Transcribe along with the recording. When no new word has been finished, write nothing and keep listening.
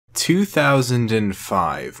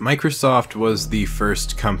2005, Microsoft was the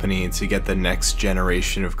first company to get the next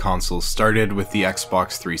generation of consoles started with the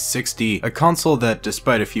Xbox 360, a console that,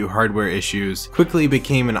 despite a few hardware issues, quickly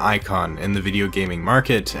became an icon in the video gaming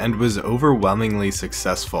market and was overwhelmingly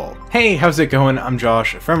successful. Hey, how's it going? I'm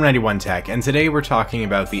Josh from 91 Tech, and today we're talking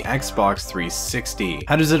about the Xbox 360.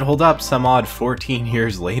 How does it hold up some odd 14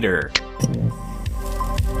 years later?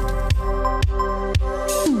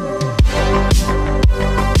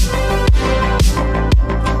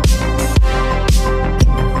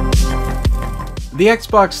 The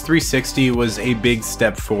Xbox 360 was a big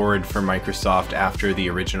step forward for Microsoft after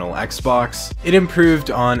the original Xbox. It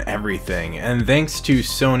improved on everything, and thanks to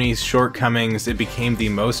Sony's shortcomings, it became the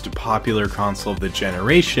most popular console of the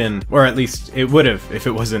generation, or at least it would have if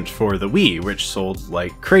it wasn't for the Wii, which sold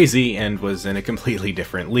like crazy and was in a completely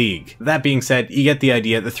different league. That being said, you get the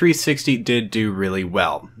idea. The 360 did do really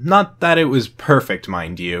well. Not that it was perfect,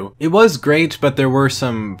 mind you. It was great, but there were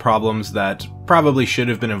some problems that probably should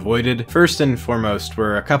have been avoided. First and foremost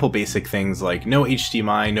were a couple basic things like no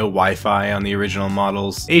HDMI, no Wi-Fi on the original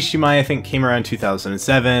models. HDMI I think came around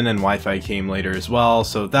 2007 and Wi-Fi came later as well,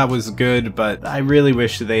 so that was good, but I really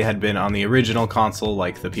wish they had been on the original console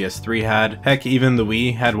like the PS3 had. Heck, even the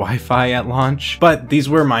Wii had Wi-Fi at launch. But these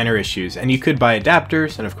were minor issues, and you could buy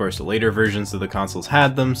adapters, and of course later versions of the consoles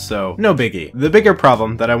had them, so no biggie. The bigger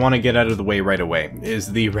problem that I want to get out of the way right away is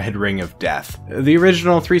the red ring of death. The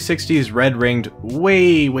original 360's red ring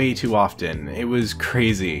way too often. It was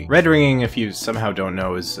crazy. Red ringing, if you somehow don't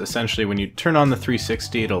know, is essentially when you turn on the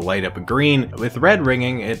 360 it'll light up green. With red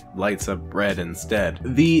ringing it lights up red instead.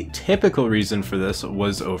 The typical reason for this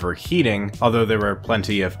was overheating, although there were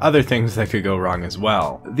plenty of other things that could go wrong as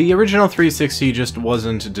well. The original 360 just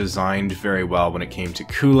wasn't designed very well when it came to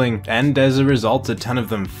cooling, and as a result a ton of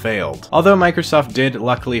them failed. Although Microsoft did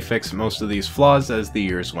luckily fix most of these flaws as the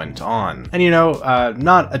years went on. And you know,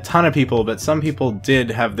 not a ton of people, but some people did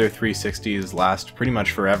have their 360s last pretty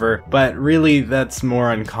much forever, but really that's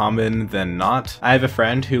more uncommon than not. I have a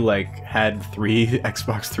friend who had 3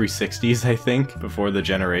 Xbox 360s I think before the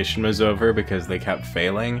generation was over because they kept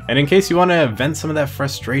failing. And in case you want to vent some of that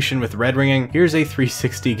frustration with red ringing, here's a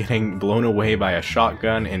 360 getting blown away by a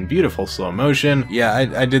shotgun in beautiful slow motion. Yeah,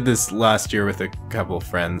 I did this last year with a couple of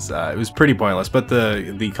friends. It was pretty pointless, but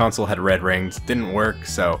the console had red rings, didn't work,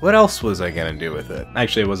 so what else was I gonna do with it?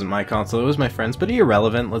 Actually, it wasn't my console, it was my friend's, but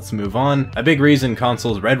irrelevant, let's move on. A big reason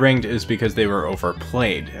consoles red-ringed is because they were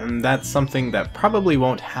overplayed, and that's something that probably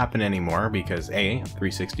won't happen anymore because A,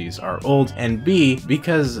 360s are old, and B,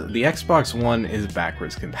 because the Xbox One is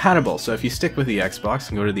backwards compatible. So if you stick with the Xbox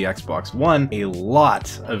and go to the Xbox One, a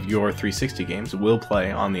lot of your 360 games will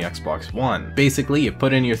play on the Xbox One. Basically, you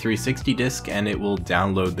put in your 360 disc and it will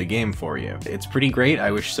download the game for you. It's pretty great.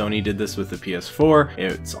 I wish Sony did this with the PS4.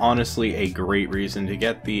 It's honestly a great reason to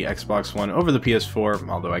get the Xbox One over the PS4,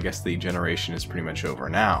 although I guess the generation is pretty much over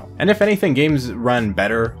now. And if anything, games run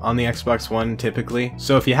better on the Xbox One typically.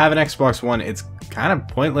 So if you have an Xbox One, it's kind of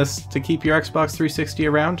pointless to keep your Xbox 360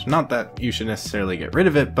 around. Not that you should necessarily get rid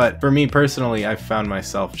of it, but for me personally, I've found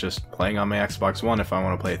myself just playing on my Xbox One if I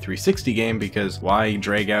want to play a 360 game, because why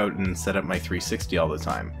drag out and set up my 360 all the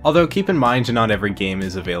time? Although keep in mind, not every game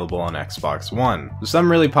is available on Xbox One.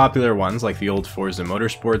 Some really popular ones, like the old Forza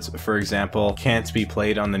Motorsports, for example, can't be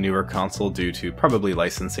played on the newer console due to probably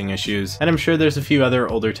licensing issues, and I'm sure there's a few other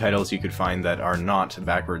older titles you could find that are not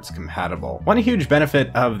backwards compatible. One huge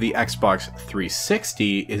benefit of the Xbox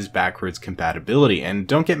 360 is backwards compatibility, and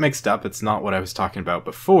don't get mixed up, it's not what I was talking about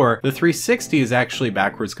before. The 360 is actually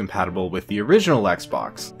backwards compatible with the original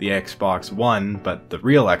Xbox, the Xbox One, but the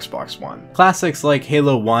real Xbox One. Classics like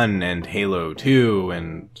Halo 1 and Halo 2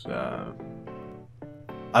 and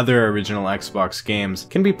other original Xbox games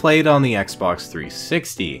can be played on the Xbox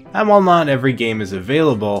 360. And while not every game is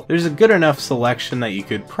available, there's a good enough selection that you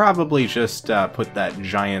could probably just put that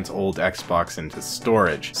giant old Xbox into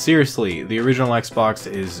storage. Seriously, the original Xbox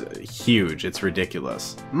is huge, it's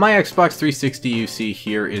ridiculous. My Xbox 360 you see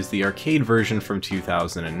here is the arcade version from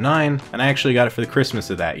 2009, and I actually got it for the Christmas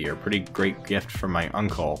of that year. Pretty great gift from my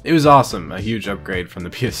uncle. It was awesome, a huge upgrade from the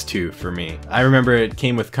PS2 for me. I remember it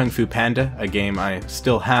came with Kung Fu Panda, a game I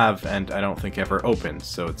still have and I don't think ever opened,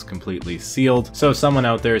 so it's completely sealed. So if someone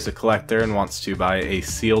out there is a collector and wants to buy a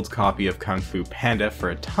sealed copy of Kung Fu Panda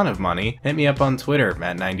for a ton of money, hit me up on Twitter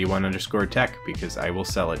at 91_tech because I will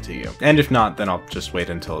sell it to you. And if not, then I'll just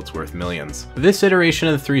wait until it's worth millions. This iteration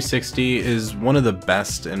of the 360 is one of the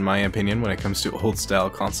best in my opinion when it comes to old style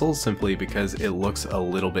consoles, simply because it looks a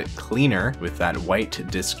little bit cleaner with that white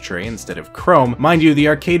disc tray instead of chrome. Mind you, the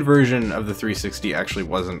arcade version of the 360 actually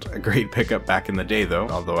wasn't a great pickup back in the day though.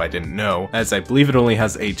 although I didn't know, as I believe it only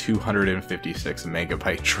has a 256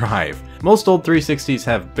 megabyte drive. Most old 360s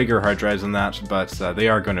have bigger hard drives than that, but they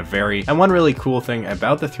are going to vary. And one really cool thing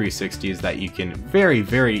about the 360 is that you can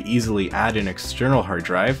very easily add an external hard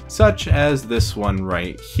drive, such as this one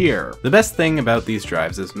right here. The best thing about these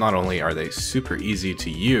drives is not only are they super easy to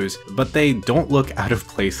use, but they don't look out of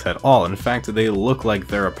place at all. In fact, they look like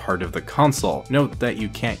they're a part of the console. Note that you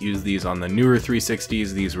can't use these on the newer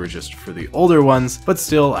 360s, these were just for the older ones, but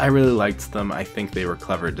still, I really liked them. I think they were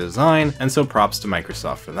clever design, and so props to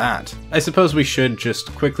Microsoft for that. I suppose we should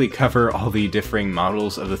just quickly cover all the differing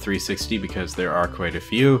models of the 360 because there are quite a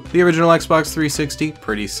few. The original Xbox 360,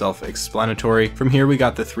 pretty self-explanatory. From here we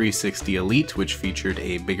got the 360 Elite, which featured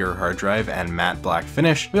a bigger hard drive and matte black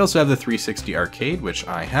finish. We also have the 360 Arcade, which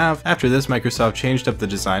I have. After this, Microsoft changed up the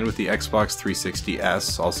design with the Xbox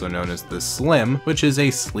 360S, also known as the Slim, which is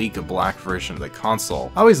a sleek black version of the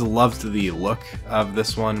console. I always loved the look of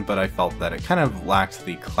this one, but I felt that it kind of lacked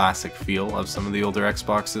the classic feel of some of the older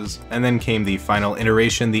Xboxes. And then came the final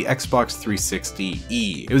iteration, the Xbox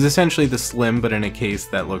 360E. It was essentially the Slim, but in a case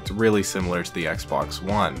that looked really similar to the Xbox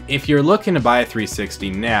One. If you're looking to buy a 360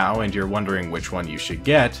 now and you're wondering which one you should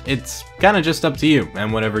get, it's kind of just up to you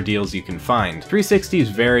and whatever deals you can find. 360s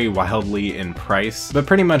vary wildly in price, but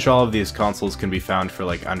pretty much all of these consoles can be found for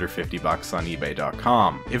like under 50 bucks on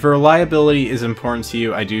eBay.com. If reliability is important to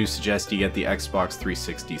you, I do suggest you get the Xbox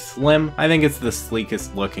 360 Slim. I think it's the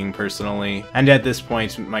sleekest looking personally, and at this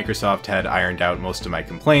point Microsoft had ironed out most of my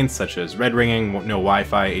complaints, such as red ringing, no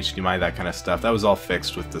Wi-Fi, HDMI, that kind of stuff. That was all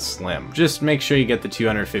fixed with the Slim. Just make sure you get the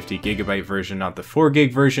 250 gigabyte version, not the 4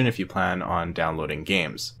 gig version if you plan on downloading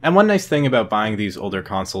games. And one nice thing about buying these older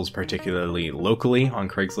consoles, particularly locally on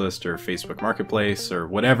Craigslist or Facebook Marketplace or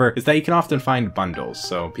whatever, is that you can often find bundles.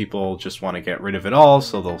 So people just want to get rid of it all,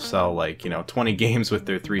 so they'll sell like, 20 games with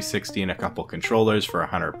their 360 and a couple controllers for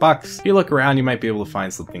 $100. If you look around, you might be able to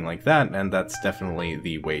find something like that, and that's definitely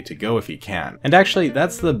the way to go if you can. And actually,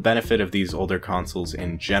 that's the benefit of these older consoles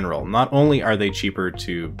in general. Not only are they cheaper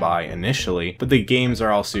to buy initially, but the games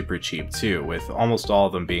are all super cheap too, with almost all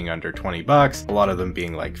of them being under 20 bucks, a lot of them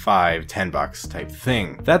being like 5, 10 bucks type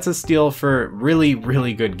thing. That's a steal for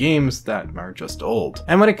really good games that are just old.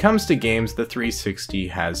 And when it comes to games, the 360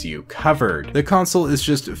 has you covered. The console is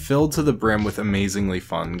just filled to the brim with amazingly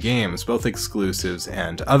fun games, both exclusives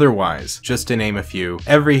and otherwise. Just to name a few,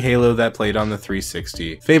 every Halo that played on the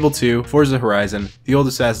 360, Fable 2, Forza Horizon, the old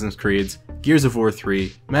Assassin's Creeds, Gears of War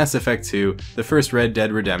 3, Mass Effect 2, the first Red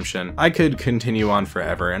Dead Redemption. I could continue on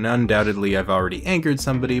forever, and undoubtedly I've already angered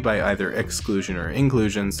somebody by either exclusion or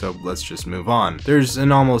inclusion, so let's just move on. There's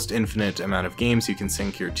an almost infinite amount of games you can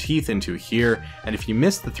sink your teeth into here, and if you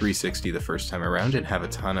missed the 360 the first time around and have a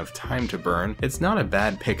ton of time to burn, it's not a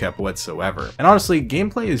bad pickup whatsoever. And honestly,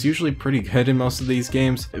 gameplay is usually pretty good in most of these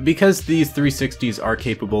games. Because these 360s are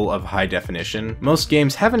capable of high definition, most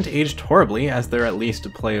games haven't aged horribly, as they're at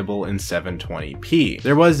least playable in 720p.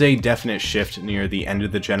 There was a definite shift near the end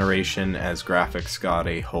of the generation as graphics got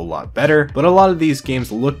a whole lot better, but a lot of these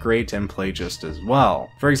games look great and play just as well.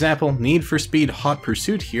 For example, Need for Speed Hot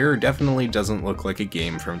Pursuit here definitely doesn't look like a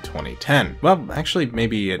game from 2010. Well, actually,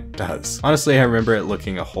 maybe it does. Honestly, I remember it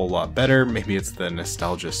looking a whole lot better. Maybe it's the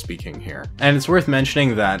nostalgia speaking here. And it's worth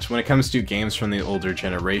mentioning that when it comes to games from the older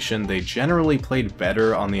generation, they generally played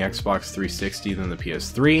better on the Xbox 360 than the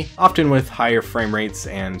PS3, often with higher frame rates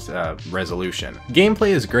and resolution. Gameplay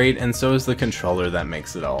is great, and so is the controller that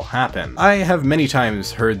makes it all happen. I have many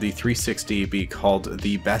times heard the 360 be called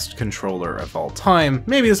the best controller of all time.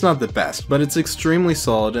 Maybe it's not the best, but it's extremely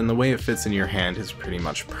solid, and the way it fits in your hand is pretty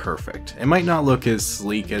much perfect. It might not look as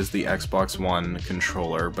sleek as the Xbox One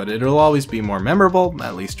controller, but it'll always be more memorable,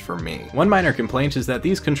 at least for me. One minor complaint is that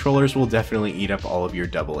these controllers will definitely eat up all of your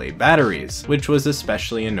AA batteries, which was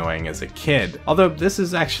especially annoying as a kid. Although this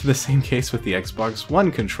is actually the same case with the Xbox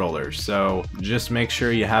One controller, so just make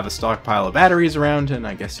sure you have a stockpile of batteries around and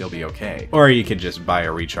I guess you'll be okay. Or you could just buy a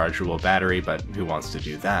rechargeable battery, but who wants to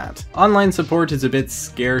do that? Online support is a bit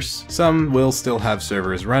scarce. Some will still have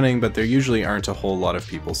servers running, but there usually aren't a whole lot of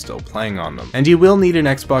people still playing on them. And you will need an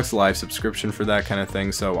Xbox Live subscription for that kind of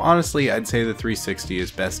thing, so honestly I'd say the 360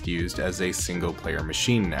 is best used as a single player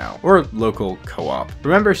machine now, or local co-op.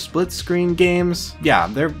 Remember split screen games? Yeah,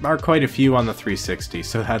 there are quite a few on the 360,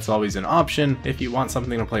 so that's always an option if you want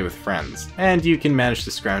something to play with friends. And you can manage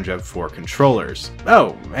to scrounge up 4 controllers.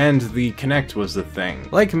 Oh, and the Kinect was the thing.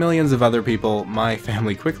 Like millions of other people, my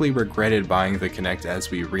family quickly regretted buying the Kinect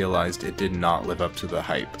as we realized it did not live up to the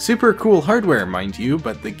hype. Super cool hardware, mind you,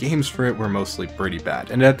 but the games for it were mostly pretty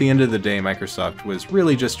bad, and at the end of the day Microsoft was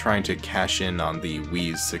really just trying to cash in on the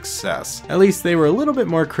Wii's success. At least they were a little bit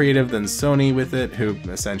more creative than Sony with it, who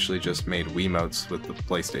essentially just made Wiimotes with the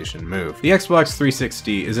PlayStation Move. The Xbox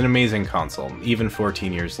 360 is an amazing console, even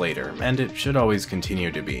 14 years later, and it should always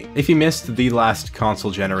continue to be. If you missed the last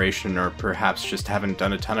console generation, or perhaps just haven't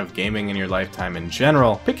done a ton of gaming in your lifetime in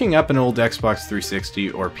general, picking up an old Xbox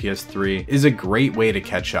 360 or PS3 is a great way to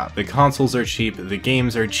catch up. The consoles are cheap, the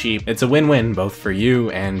games are cheap, it's a win-win both for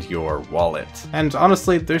you and your wallet. And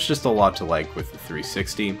honestly, there's just a lot to like with the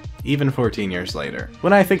 360, even 14 years later.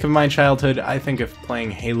 When I think of my childhood, I think of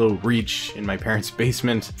playing Halo Reach in my parents'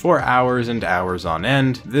 basement for hours and hours on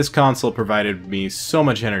end. This console provided me so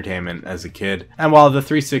much entertainment as a kid, and while the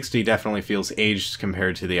 360 definitely feels aged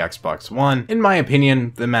compared to the Xbox One, in my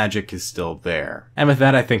opinion, the magic is still there. And with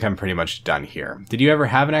that, I think I'm pretty much done here. Did you ever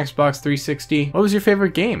have an Xbox 360? What was your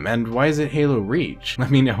favorite game, and why is it Halo Reach?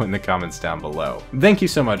 Let me know in the comments down below. Thank you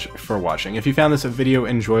so much for watching. If you found this video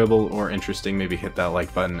enjoyable or interesting, maybe hit that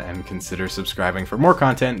like button and consider subscribing for more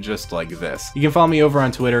content just like this. You can follow me over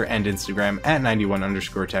on Twitter and Instagram at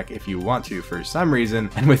 91_tech if you want to for some reason.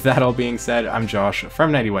 And with that all being said, I'm Josh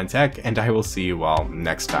from 91tech, and I will see you all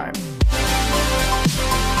next time.